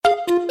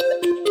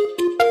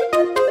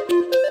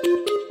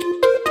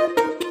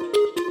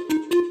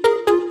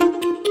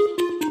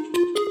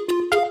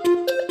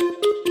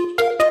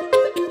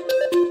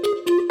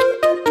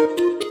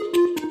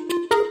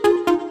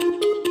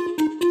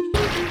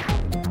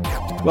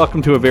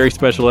Welcome to a very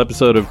special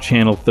episode of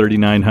Channel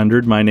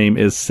 3900. My name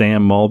is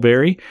Sam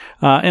Mulberry.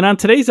 And on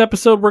today's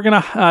episode, we're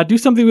going to do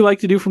something we like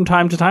to do from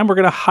time to time. We're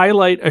going to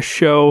highlight a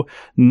show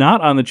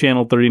not on the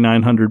Channel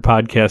 3900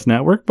 podcast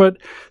network, but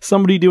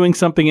somebody doing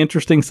something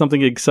interesting,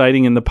 something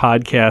exciting in the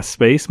podcast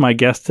space. My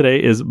guest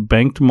today is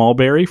Bengt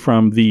Mulberry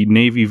from the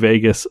Navy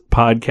Vegas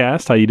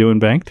podcast. How you doing,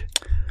 Bengt?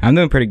 I'm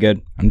doing pretty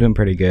good.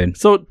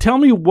 So tell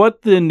me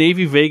what the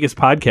Navy Vegas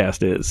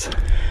podcast is.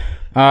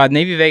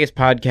 Navy Vegas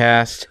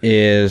podcast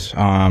is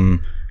a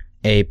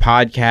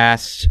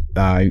podcast.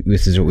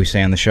 This is what we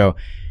say on the show.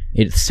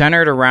 It's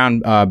centered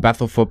around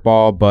Bethel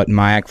football, but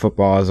MIAC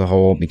football as a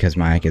whole, because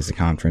MIAC is the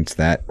conference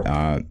that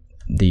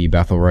the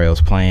Bethel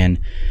Royals play in.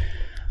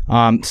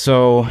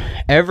 So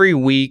every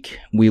week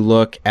we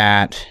look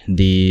at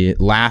the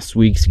last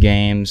week's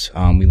games.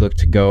 We look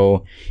to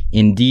go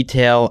in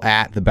detail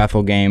at the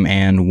Bethel game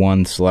and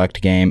one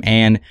select game,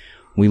 and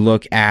we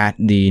look at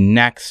the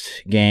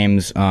next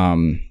games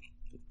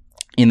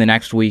in the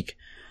next week,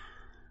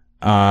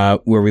 where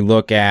we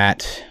look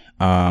at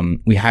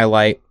we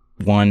highlight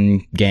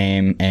one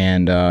game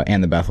and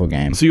the Bethel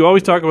game. So you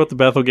always talk about the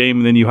Bethel game,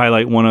 and then you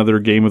highlight one other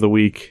game of the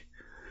week.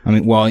 I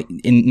mean, well,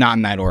 not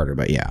in that order,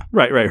 but yeah.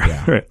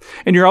 Right.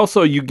 And you're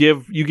also you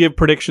give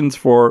predictions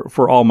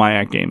for all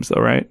MIAC games,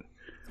 though, right?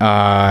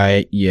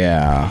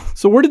 Yeah.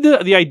 So where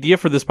did the idea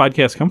for this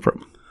podcast come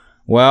from?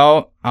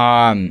 Well,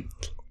 to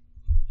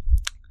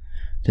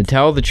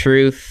tell the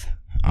truth,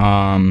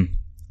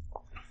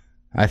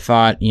 I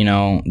thought,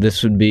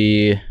 this would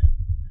be.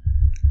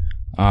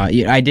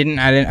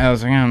 I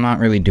was like, I'm not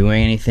really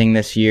doing anything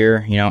this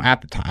year.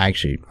 At the time,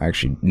 actually,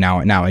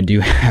 now I do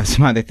have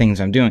some other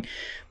things I'm doing,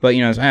 but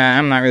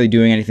I'm not really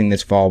doing anything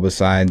this fall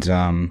besides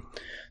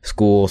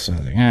school. So I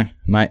was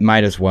like,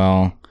 might as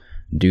well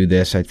do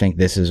this. I think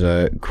this is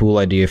a cool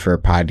idea for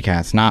a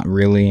podcast. Not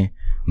really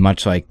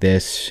much like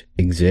this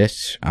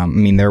exists. I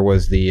mean, there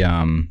was the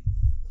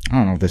I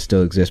don't know if this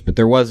still exists, but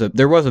there was a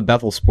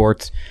Bethel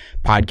sports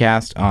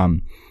podcast,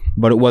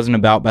 but it wasn't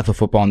about Bethel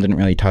football and didn't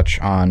really touch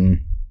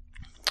on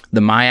the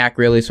MIAC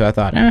really. So I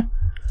thought, I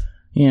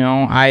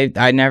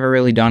never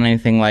really done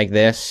anything like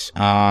this.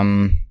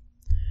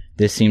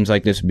 This seems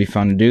like this would be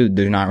fun to do.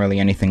 There's not really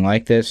anything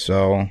like this,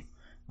 so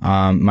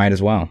might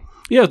as well.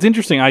 Yeah, it's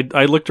interesting.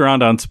 I looked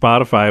around on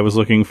Spotify. I was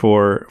looking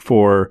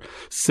for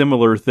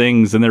similar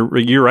things, and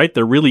you're right.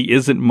 There really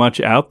isn't much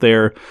out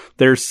there.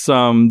 There's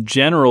some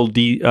general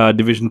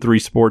Division III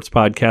sports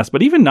podcasts,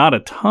 but even not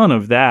a ton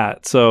of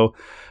that. So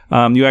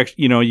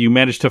you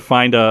managed to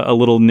find a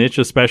little niche,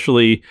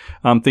 especially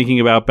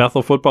thinking about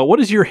Bethel football. What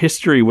is your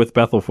history with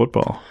Bethel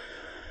football?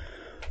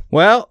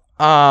 Well,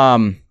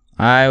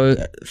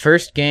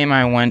 first game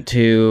I went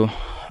to,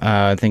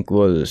 I think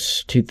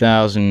was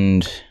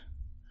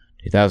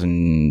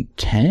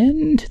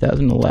 2010,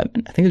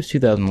 2011. I think it was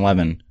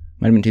 2011.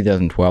 Might have been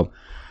 2012.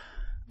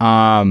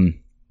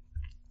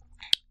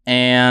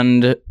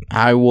 And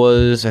I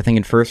was, I think,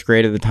 in first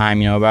grade at the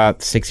time,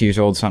 about 6 years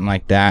old, something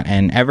like that.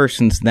 And ever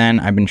since then,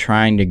 I've been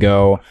trying to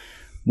go.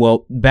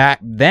 Well, back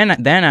then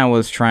I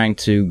was trying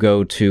to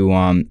go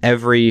to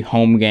every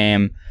home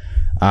game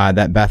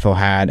that Bethel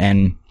had,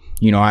 and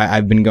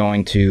I've been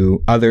going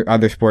to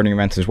other sporting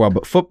events as well,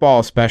 but football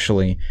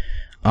especially.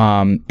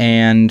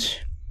 And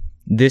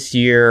this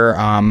year,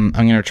 I'm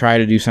going to try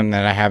to do something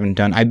that I haven't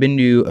done. I've been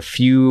to a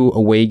few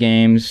away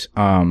games,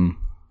 but I'm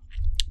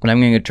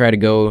going to try to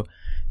go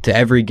to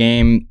every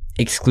game,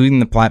 excluding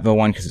the Platteville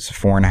one because it's a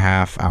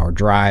 4.5 hour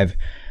drive.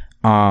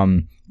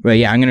 But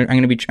yeah, I'm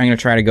gonna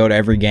try to go to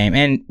every game,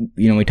 and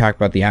we talked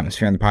about the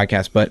atmosphere on the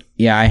podcast. But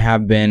yeah, I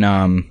have been.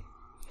 I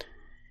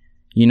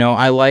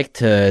like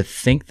to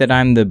think that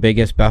I'm the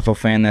biggest Bethel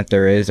fan that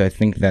there is. I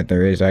think that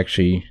there is a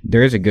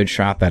good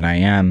shot that I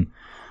am.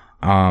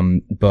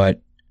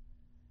 But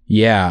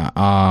yeah,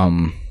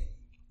 I've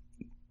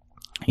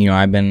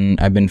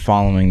been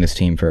following this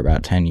team for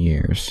about 10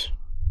 years.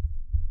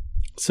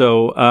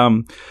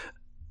 So,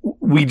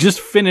 we just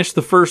finished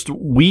the first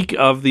week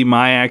of the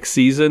MIAC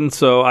season,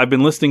 so I've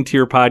been listening to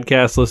your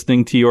podcast,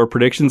 listening to your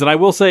predictions, and I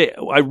will say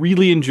I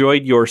really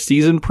enjoyed your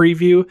season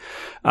preview.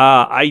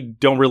 I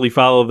don't really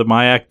follow the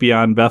MIAC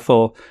beyond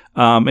Bethel,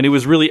 and it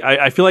was really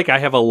I feel like I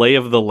have a lay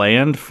of the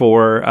land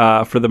for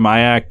the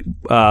MIAC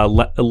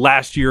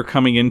last year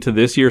coming into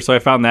this year, so I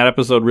found that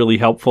episode really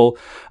helpful.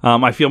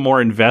 I feel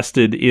more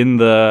invested in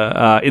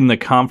the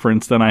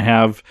conference than I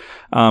have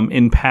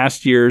in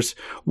past years.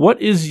 What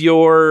is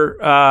your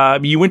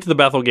you went to the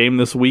Bethel game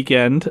this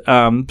weekend,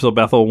 so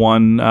Bethel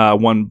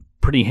won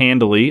pretty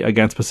handily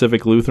against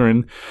Pacific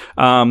Lutheran.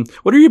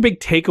 What are your big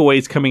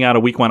takeaways coming out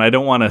of week one? I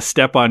don't want to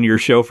step on your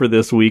show for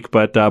this week,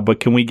 but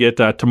can we get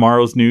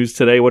tomorrow's news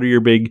today? What are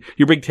your big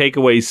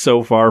takeaways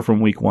so far from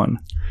week one?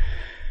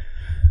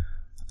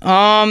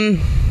 I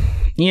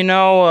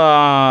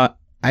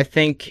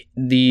think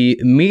the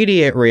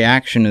immediate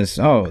reaction is,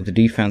 the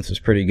defense is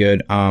pretty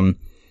good.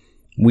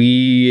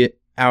 We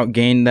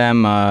outgained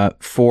them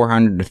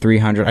 400 to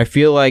 300. I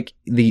feel like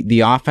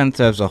the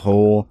offense as a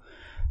whole,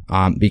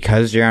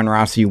 because Jaron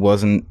Rossi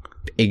wasn't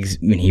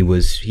when he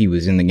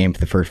was in the game for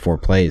the first 4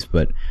 plays,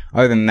 but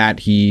other than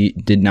that, he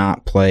did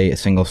not play a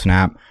single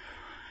snap.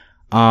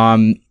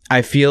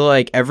 I feel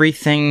like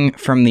everything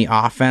from the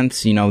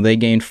offense, they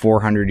gained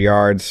 400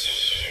 yards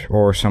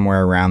or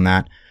somewhere around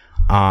that.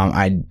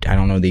 I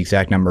don't know the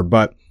exact number,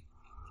 but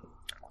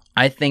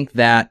I think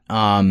that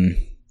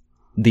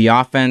the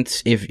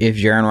offense, if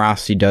Jaron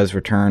Rossi does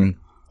return,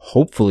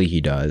 hopefully he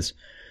does,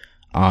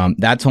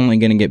 that's only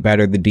going to get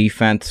better. The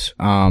defense,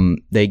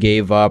 they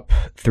gave up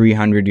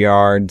 300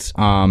 yards,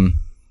 not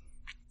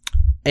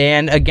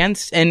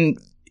against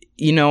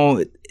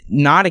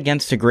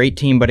a great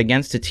team, but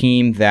against a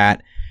team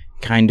that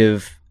kind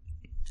of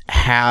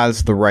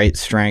has the right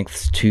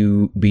strengths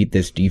to beat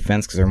this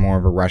defense because they're more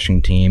of a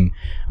rushing team.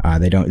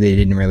 They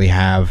didn't really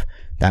have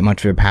that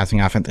much of a passing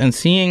offense. And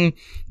seeing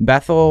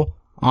Bethel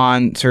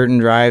on certain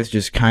drives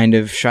just kind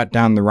of shut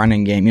down the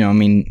running game.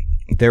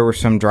 There were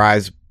some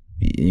drives,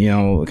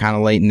 kind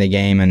of late in the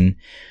game and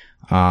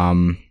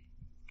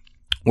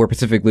where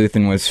Pacific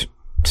Lutheran was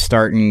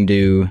starting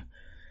to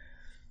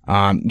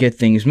get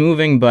things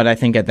moving, but I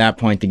think at that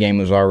point the game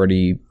was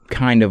already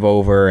kind of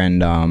over,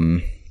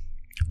 and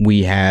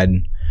we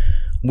had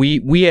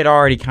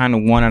already kind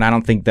of won it. I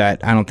don't think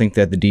that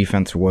the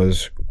defense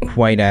was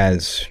quite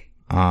as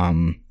I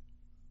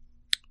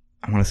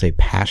want to say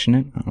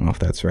passionate. I don't know if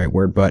that's the right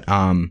word, but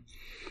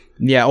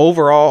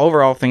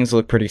overall things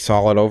look pretty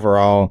solid.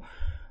 Overall,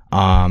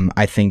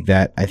 I think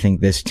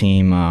this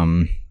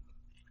team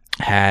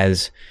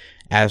has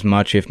as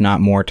much, if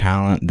not more,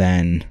 talent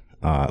than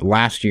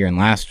last year, and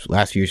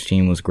last year's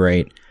team was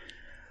great.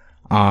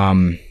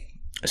 There's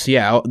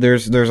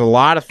a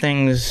lot of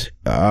things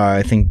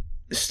I think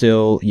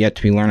still yet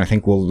to be learned. I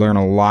think we'll learn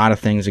a lot of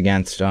things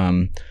against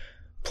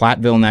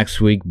Platteville next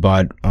week,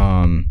 but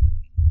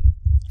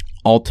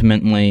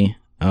ultimately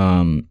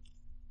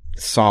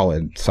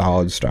solid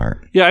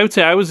start. Yeah, I would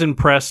say I was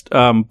impressed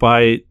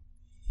by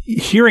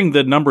hearing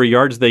the number of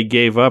yards they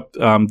gave up.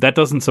 That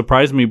doesn't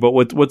surprise me, but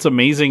what's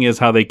amazing is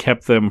how they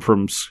kept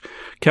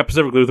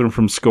Pacific Lutheran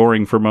from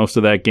scoring for most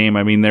of that game.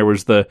 I mean, there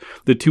was the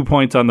 2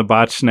 points on the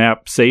botch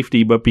snap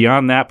safety, but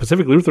beyond that,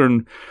 Pacific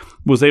Lutheran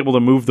was able to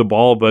move the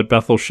ball, but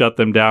Bethel shut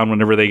them down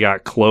whenever they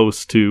got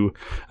close to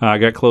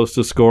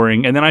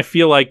scoring. And then I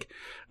feel like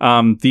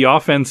the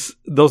offense,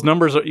 those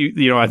numbers,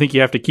 I think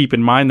you have to keep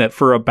in mind that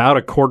for about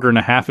a quarter and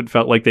a half, it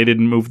felt like they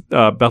didn't move,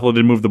 Bethel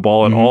didn't move the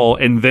ball at all.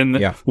 And then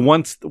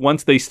once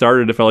they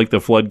started, it felt like the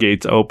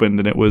floodgates opened,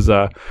 and it was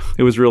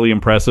really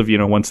impressive,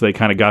 once they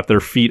kind of got their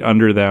feet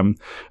under them,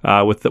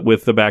 with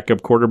the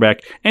backup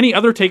quarterback. Any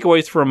other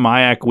takeaways from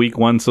MIAC week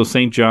 1? So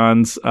St.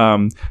 John's,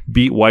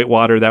 beat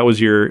Whitewater. That was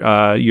your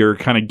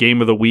kind of game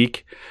of the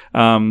week.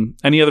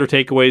 Any other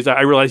takeaways?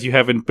 I realize you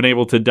haven't been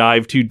able to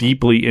dive too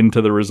deeply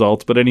into the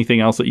results, but anything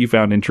else that you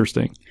found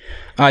interesting?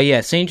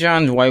 St.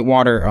 John's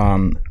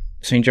Whitewater.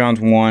 St.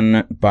 John's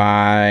won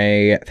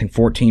by, I think,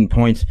 14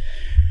 points.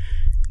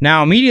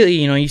 Now, immediately,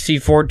 you see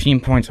 14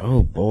 points.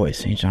 Oh boy,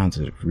 St. John's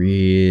is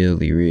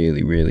really,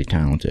 really, really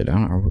talented.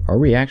 Are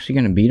we actually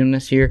going to beat them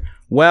this year?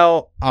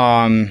 Well,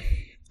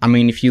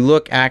 if you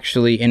look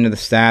actually into the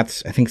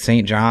stats, I think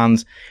St.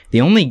 John's, they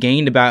only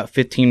gained about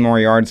 15 more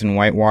yards than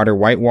Whitewater.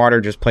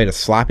 Whitewater just played a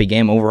sloppy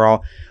game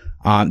overall.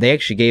 They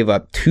actually gave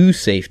up 2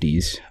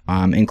 safeties,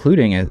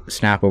 including a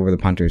snap over the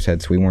punter's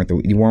head. So we weren't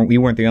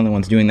the only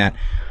ones doing that.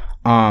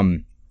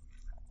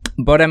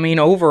 But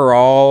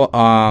overall,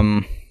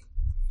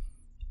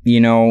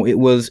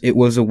 it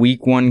was a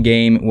week 1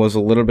 game. It was a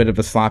little bit of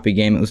a sloppy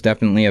game. It was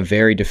definitely a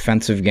very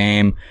defensive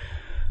game.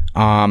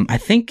 I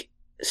think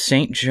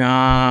St.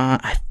 John,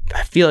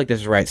 I feel like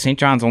this is right. St.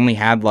 John's only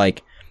had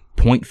like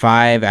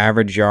 0.5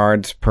 average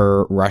yards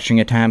per rushing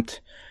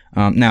attempt.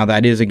 Now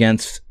that is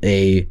against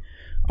a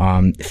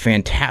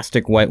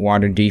fantastic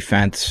Whitewater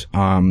defense,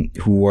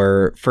 who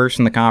were first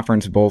in the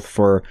conference both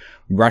for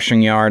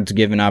rushing yards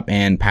given up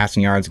and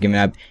passing yards given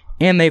up,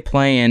 and they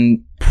play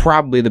in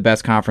probably the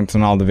best conference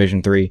in all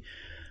Division III.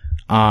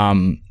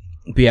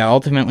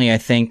 Ultimately I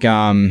think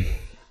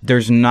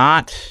there's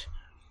not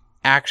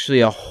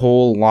actually a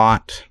whole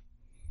lot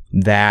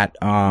that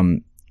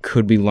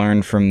could be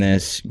learned from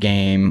this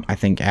game, I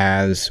think,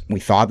 as we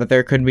thought that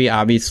there could be.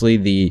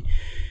 Obviously,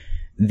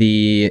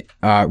 the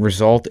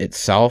result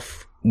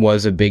itself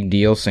was a big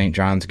deal. St.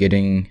 John's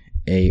getting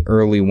a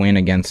early win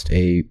against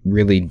a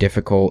really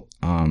difficult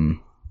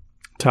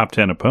top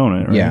 10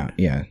 opponent, right?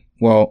 Yeah.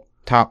 Well,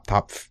 top.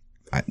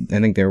 I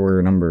think they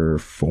were number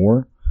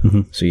 4.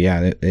 Mm-hmm. So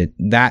yeah,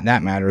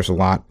 that matters a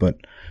lot. But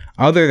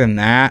other than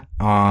that,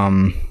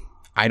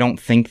 I don't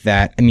think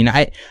that.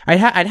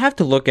 I'd have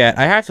to look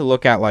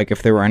at like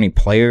if there were any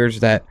players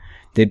that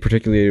did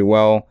particularly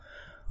well,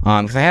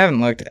 because I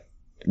haven't looked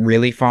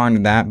really far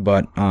into that.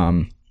 But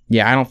I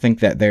don't think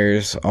that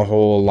there's a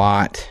whole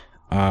lot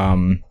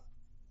to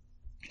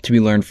be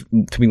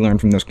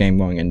learned from this game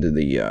going into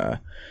the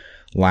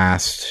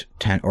last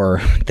 10 or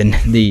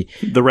the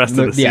rest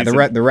of the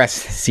season. The rest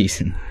of the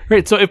season.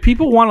 Great. So if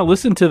people want to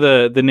listen to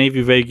the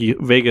Navy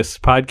Vegas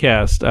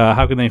podcast,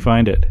 how can they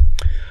find it?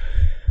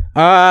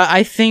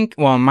 I think,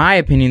 well, in my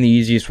opinion, the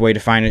easiest way to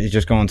find it is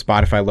just go on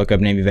Spotify, look up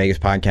Navy Vegas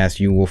podcast.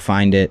 You will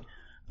find it.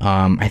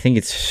 I think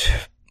it's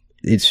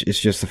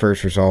just the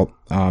first result,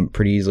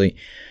 pretty easily.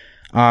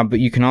 But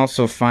you can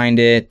also find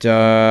it,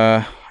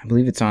 I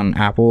believe it's on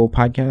Apple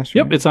Podcasts. Right?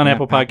 Yep, it's on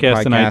Apple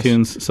Podcasts and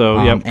iTunes. So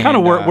kind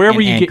of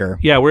wherever you Anchor.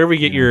 wherever you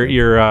get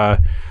your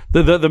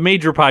the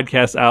major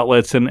podcast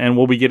outlets, and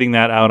we'll be getting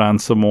that out on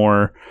some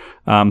more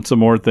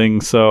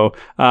things. So,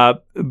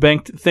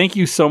 Bengt, thank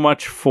you so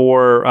much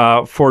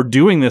for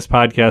doing this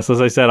podcast.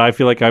 As I said, I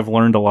feel like I've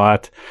learned a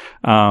lot.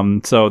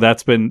 So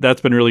that's been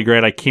really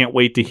great. I can't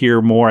wait to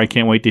hear more. I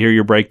can't wait to hear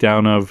your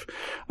breakdown of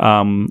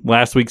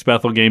last week's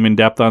Bethel game in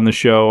depth on the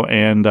show,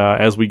 and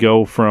as we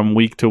go from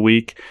week to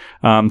week.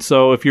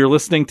 So if you're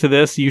listening to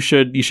this, you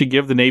should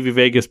give the Navy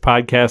Vegas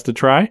podcast a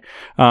try.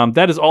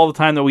 That is all the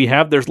time that we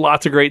have. There's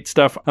lots of great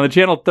stuff on the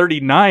Channel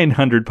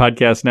 3900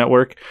 podcast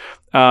network.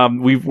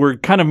 We're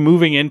kind of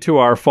moving into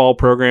our fall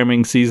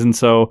programming season.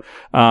 So,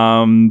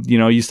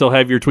 you still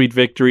have your Tweet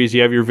Victories,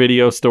 you have your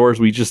video stores.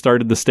 We just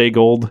started the Stay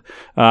Gold,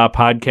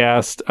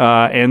 podcast,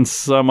 and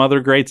some other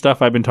great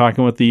stuff. I've been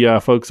talking with the,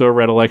 folks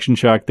over at Election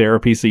Shock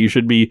Therapy. So you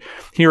should be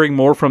hearing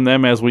more from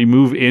them as we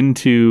move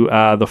into,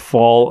 the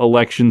fall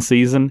election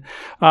season,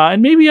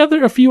 and maybe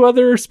a few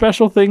other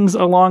special things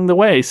along the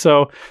way.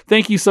 So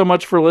thank you so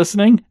much for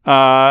listening,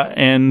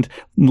 and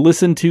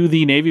listen to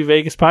the Navy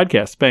Vegas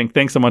podcast. Bengt,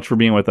 thanks so much for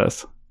being with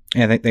us.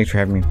 Yeah, thanks for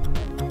having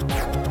me.